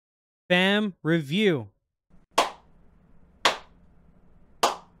Fam Review.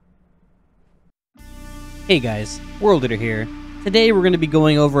 Hey guys, WRLD-EATR here. Today we're going to be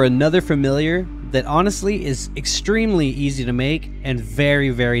going over another familiar that honestly is extremely easy to make and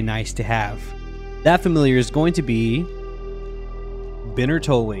very nice to have. That familiar is going to be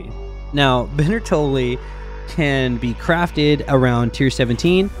Binnertoli. Now, Binnertoli can be crafted around tier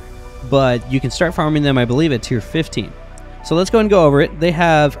 17, but you can start farming them, I believe, at tier 15. So let's go and go over it. They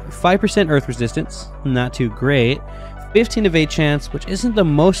have 5% earth resistance, not too great. 15 evade chance, which isn't the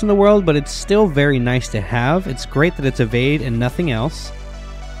most in the world, but it's still very nice to have. It's great that it's evade and nothing else.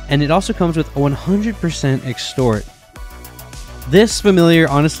 And it also comes with 100% extort. This familiar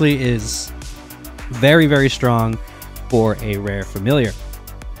honestly is very strong for a rare familiar.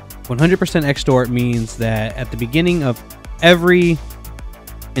 100% extort means that at the beginning of every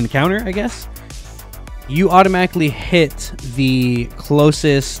encounter, I guess, you automatically hit the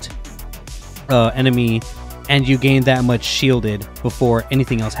closest enemy and you gain that much shielded before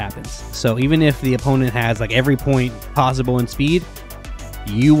anything else happens. So even if the opponent has like every point possible in speed,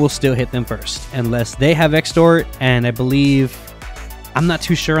 you will still hit them first unless they have extort. And I believe, I'm not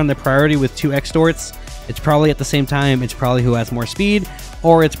too sure on the priority with 2 extorts. It's probably at the same time, it's probably who has more speed,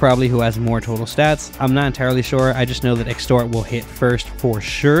 or it's probably who has more total stats. I'm not entirely sure. I just know that extort will hit first for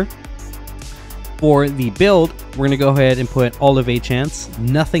sure. For the build, we're going to go ahead and put all evade chance,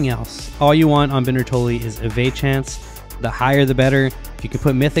 nothing else. All you want on Binnertoli is evade chance. The higher the better. If you can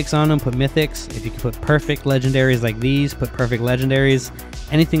put mythics on them, put mythics. If you can put perfect legendaries like these, put perfect legendaries.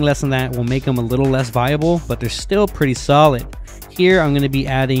 Anything less than that will make them a little less viable, but they're still pretty solid. Here, I'm going to be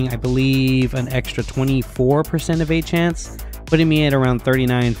adding, I believe, an extra 24% evade chance, putting me at around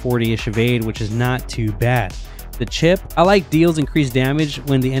 39-40-ish evade, which is not too bad. The chip, I like deals increased damage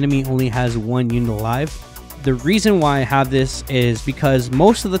when the enemy only has 1 unit alive. The reason why I have this is because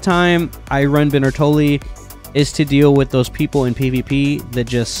most of the time I run Binnertoli is to deal with those people in PvP that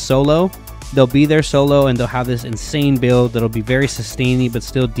just solo. They'll be there solo and they'll have this insane build that'll be very sustaining but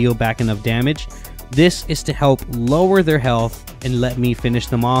still deal back enough damage. This is to help lower their health and let me finish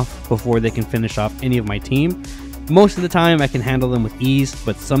them off before they can finish off any of my team. Most of the time I can handle them with ease,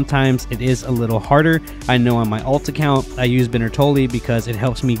 but sometimes it is a little harder. I know on my alt account I use Binnertoli because it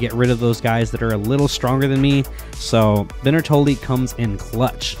helps me get rid of those guys that are a little stronger than me. So Binnertoli comes in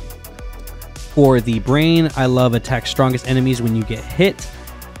clutch. For the brain, I love attack strongest enemies when you get hit,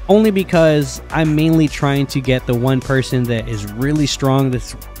 only because I'm mainly trying to get the one person that is really strong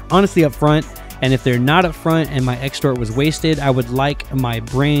that's honestly up front. And if they're not up front and my extort was wasted, I would like my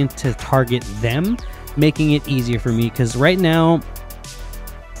brain to target them, making it easier for me. Because right now,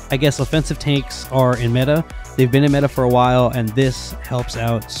 I guess offensive tanks are in meta. They've been in meta for a while, and this helps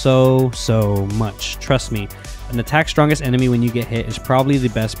out so much. Trust me, an attack strongest enemy when you get hit is probably the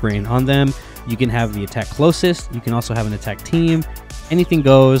best brain on them. You can have the attack closest. You can also have an attack team. Anything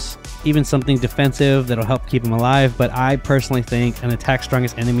goes, even something defensive that'll help keep them alive. But I personally think an attack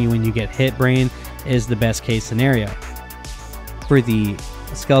strongest enemy when you get hit brain is the best case scenario. For the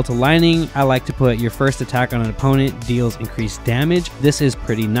skeletal lining, I like to put your first attack on an opponent deals increased damage. This is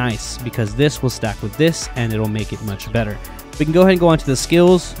pretty nice because this will stack with this and it'll make it much better. We can go ahead and go on to the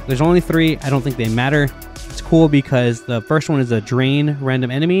skills. There's only 3. I don't think they matter. It's cool because the first one is a drain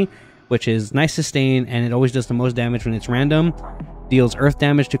random enemy, which is nice sustain, and it always does the most damage when it's random. Deals earth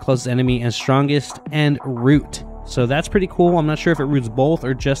damage to closest enemy and strongest, and root. So that's pretty cool. I'm not sure if it roots both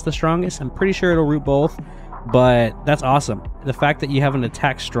or just the strongest. I'm pretty sure it'll root both, but that's awesome. The fact that you have an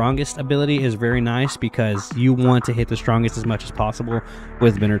attack strongest ability is very nice because you want to hit the strongest as much as possible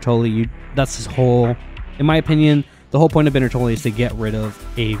with Binnertoli. That's his whole, in my opinion, the whole point of Binnertoli is to get rid of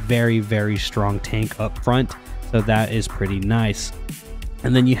a very strong tank up front. So that is pretty nice.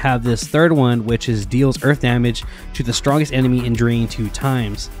 And then you have this third one, which is deals earth damage to the strongest enemy in drain 2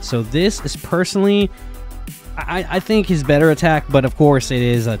 times. So this is personally, I think his better attack, but of course it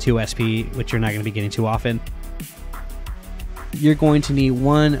is a 2 SP, which you're not going to be getting too often. You're going to need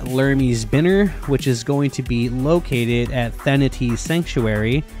 1 Lermy's Binner, which is going to be located at Thanate's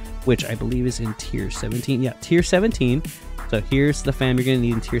Sanctuary, which I believe is in tier 17. Yeah, tier 17. So here's the fam you're going to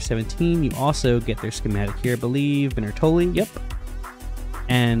need in tier 17. You also get their schematic here, I believe. Binnertoli, yep.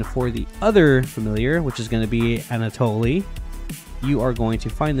 And for the other familiar, which is going to be Anatoly, you are going to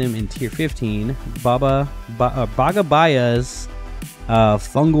find them in tier 15, Bagabaya's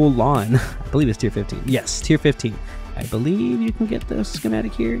Fungal Lawn. I believe it's tier 15. Yes, tier 15. I believe you can get the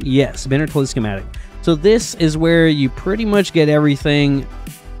schematic here. Yes, Binnertoli schematic. So this is where you pretty much get everything.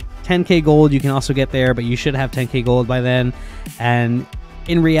 10k gold you can also get there, but you should have 10k gold by then. And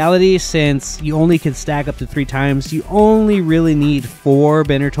In reality, since you only can stack up to 3 times, you only really need 4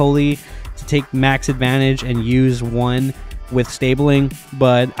 Bendertoli to take max advantage and use 1 with stabling,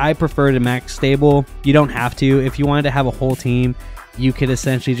 but I prefer to max stable. You don't have to. If you wanted to have a whole team, you could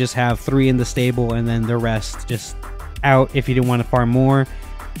essentially just have 3 in the stable and then the rest just out if you didn't want to farm more.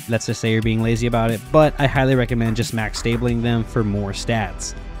 Let's just say you're being lazy about it, but I highly recommend just max stabling them for more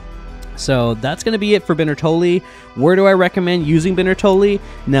stats. So that's going to be it for Bendertoli. Where do I recommend using Bendertoli?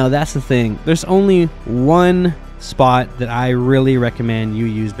 Now that's the thing. There's only one spot that I really recommend you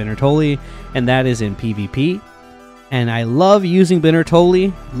use Bendertoli, and that is in PvP. And I love using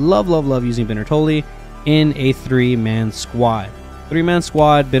Bendertoli, love using Bendertoli in a 3-man squad. 3-man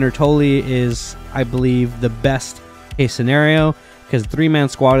squad, Bendertoli is, I believe, the best case scenario, because 3-man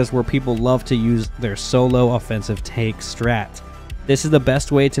squad is where people love to use their solo offensive take strat. This is the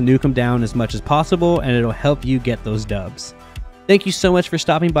best way to nuke them down as much as possible, and it'll help you get those dubs. Thank you so much for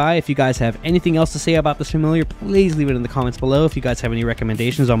stopping by. If you guys have anything else to say about this familiar, please leave it in the comments below. If you guys have any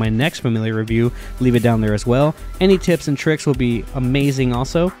recommendations on my next familiar review, leave it down there as well. Any tips and tricks will be amazing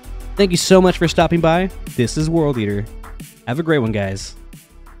also. Thank you so much for stopping by. This is WRLD-EATR. Have a great one, guys.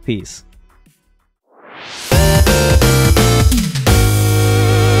 Peace.